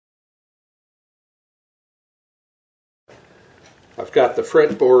I've got the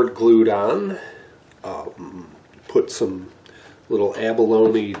fretboard glued on. Put some little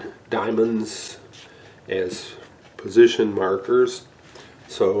abalone diamonds as position markers.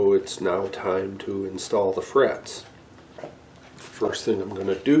 So it's now time to install the frets. First thing I'm going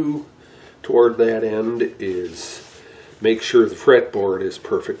to do toward that end is make sure the fretboard is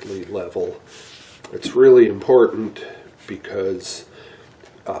perfectly level. It's really important because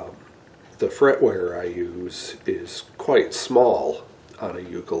the fretwire I use is quite small on a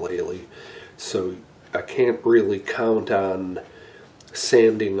ukulele, so I can't really count on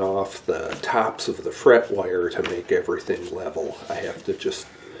sanding off the tops of the fretwire to make everything level. I have to just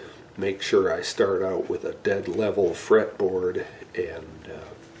make sure I start out with a dead level fretboard and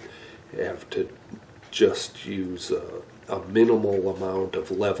have to just use a minimal amount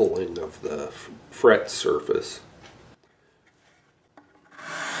of leveling of the fret surface.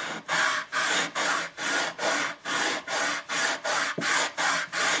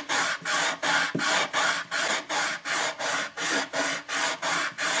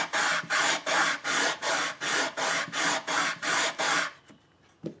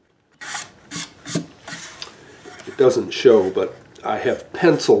 It doesn't show, but I have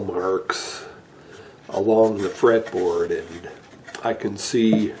pencil marks along the fretboard, and I can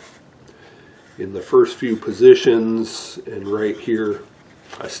see in the first few positions and right here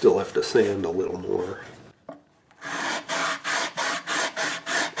I still have to sand a little more.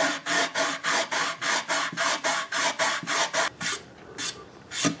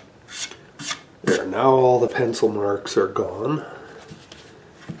 There, now all the pencil marks are gone,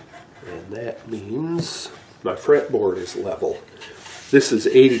 and that means my fretboard is level. This is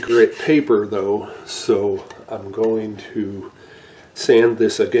 80 grit paper though, so I'm going to sand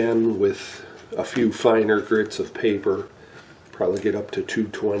this again with a few finer grits of paper, probably get up to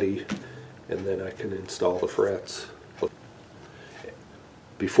 220, and then I can install the frets.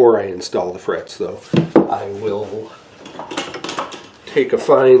 Before I install the frets though, I will take a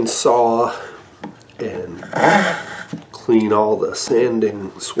fine saw and clean all the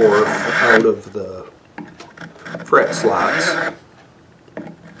sanding swarf out of the fret slots.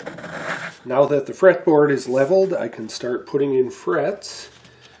 Now that the fretboard is leveled, I can start putting in frets.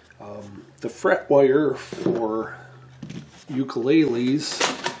 The fret wire for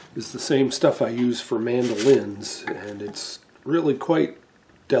ukuleles is the same stuff I use for mandolins, and it's really quite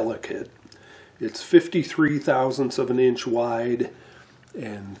delicate. It's 53 thousandths of an inch wide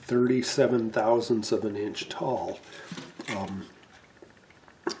and 37 thousandths of an inch tall.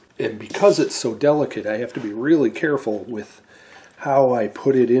 And because it's so delicate, I have to be really careful with how I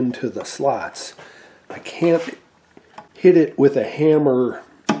put it into the slots. I can't hit it with a hammer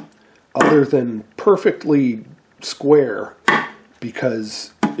other than perfectly square,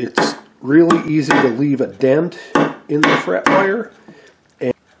 because it's really easy to leave a dent in the fret wire.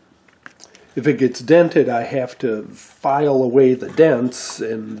 And if it gets dented, I have to file away the dents,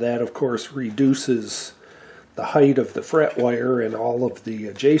 and that of course reduces the height of the fret wire and all of the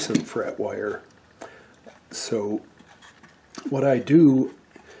adjacent fret wire. So what I do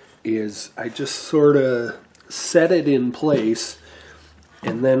is I just sort of set it in place,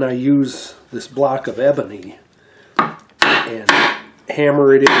 and then I use this block of ebony and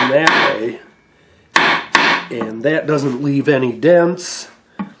hammer it in that way, and that doesn't leave any dents,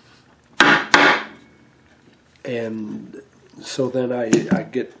 and so then I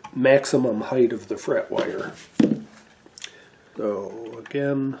get maximum height of the fret wire. So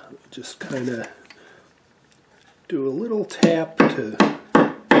again, just kind of do a little tap to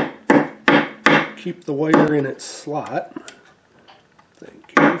keep the wire in its slot.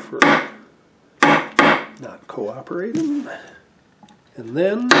 Thank you for not cooperating. And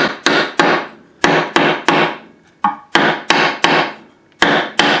then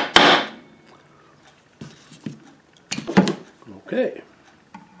okay.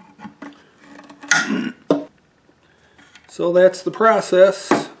 So that's the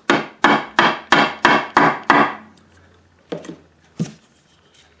process.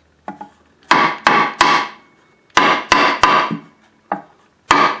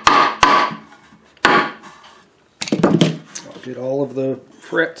 Get all of the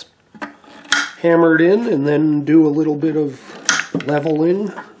frets hammered in and then do a little bit of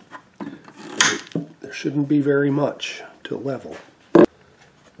leveling. There shouldn't be very much to level.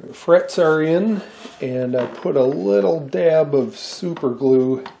 The frets are in, and I put a little dab of super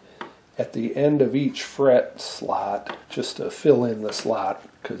glue at the end of each fret slot just to fill in the slot,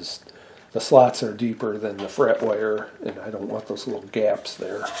 because the slots are deeper than the fret wire and I don't want those little gaps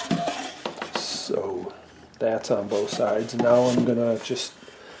there. So that's on both sides. Now I'm gonna just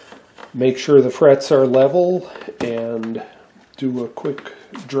make sure the frets are level and do a quick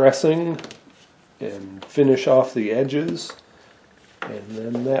dressing and finish off the edges, and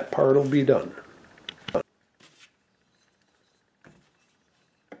then that part will be done.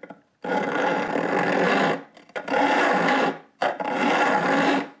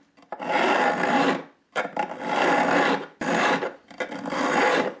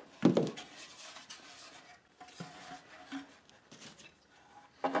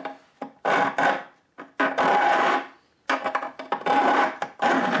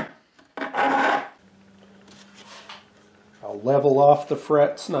 I'll level off the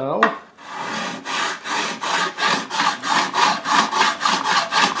frets now.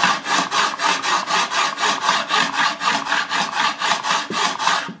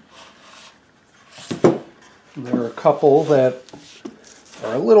 And there are a couple that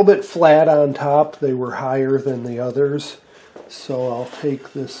are a little bit flat on top. They were higher than the others. So I'll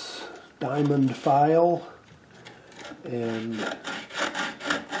take this diamond file and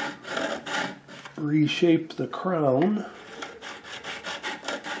reshape the crown.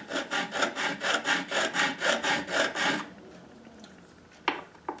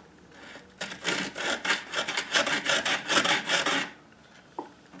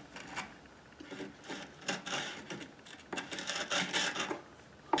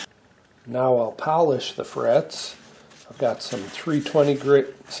 Now I'll polish the frets. I've got some 320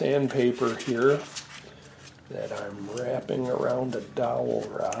 grit sandpaper here that I'm wrapping around a dowel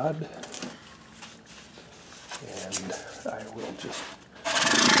rod. And I will just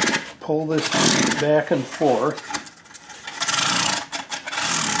pull this back and forth.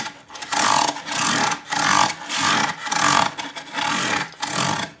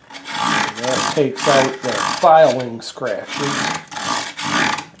 And that takes out the filing scratches.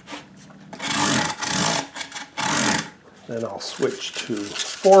 Then I'll switch to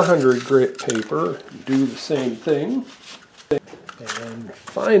 400 grit paper and do the same thing. And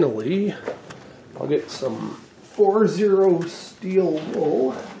finally, I'll get some 4-0 steel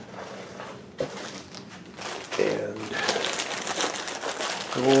wool and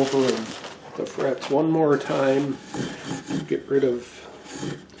go over the frets one more time. Get rid of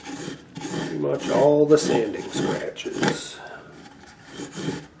pretty much all the sanding scratches.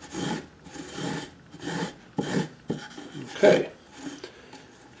 Okay.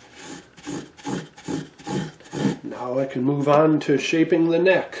 Now I can move on to shaping the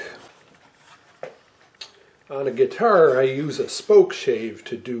neck. On a guitar, I use a spoke shave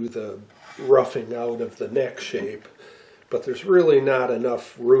to do the roughing out of the neck shape, but there's really not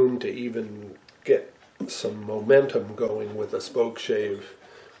enough room to even get some momentum going with a spoke shave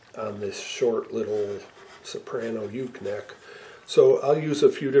on this short little soprano uke neck. So I'll use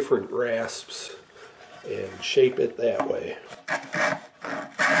a few different rasps and shape it that way.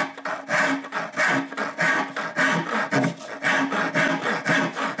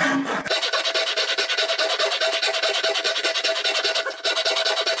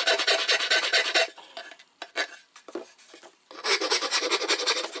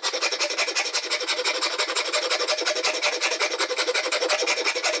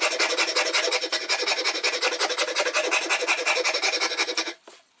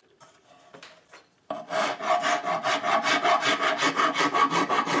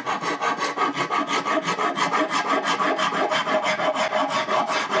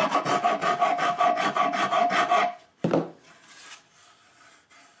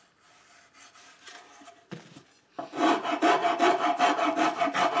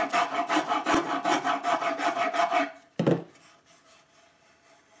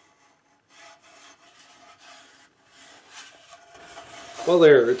 Well,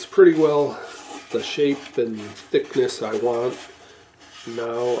 there, it's pretty well the shape and thickness I want.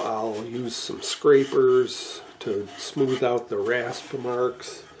 Now I'll use some scrapers to smooth out the rasp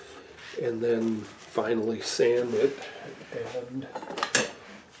marks and then finally sand it, and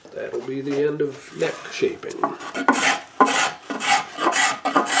that'll be the end of neck shaping.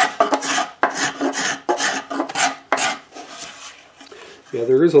 Yeah,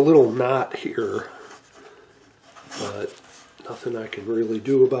 there is a little knot here, but nothing I can really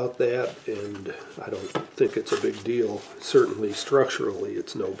do about that, and I don't think it's a big deal. Certainly structurally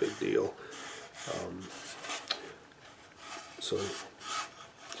it's no big deal. So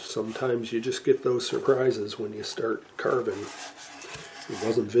sometimes you just get those surprises when you start carving. It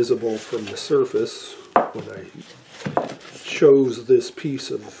wasn't visible from the surface when I chose this piece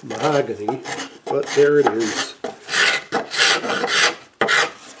of mahogany, but there it is.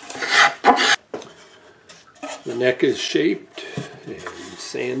 The neck is shaped and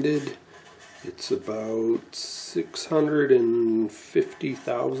sanded. It's about 650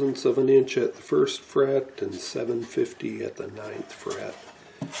 thousandths of an inch at the first fret and 750 at the 9th fret.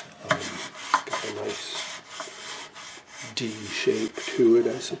 Got a nice D shape to it,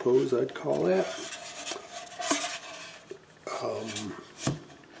 I suppose I'd call that.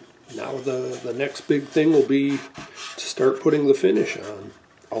 Now the next big thing will be to start putting the finish on.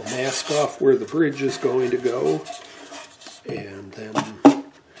 I'll mask off where the bridge is going to go, and then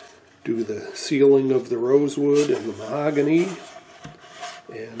do the sealing of the rosewood and the mahogany,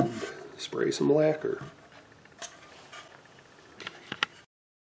 and spray some lacquer.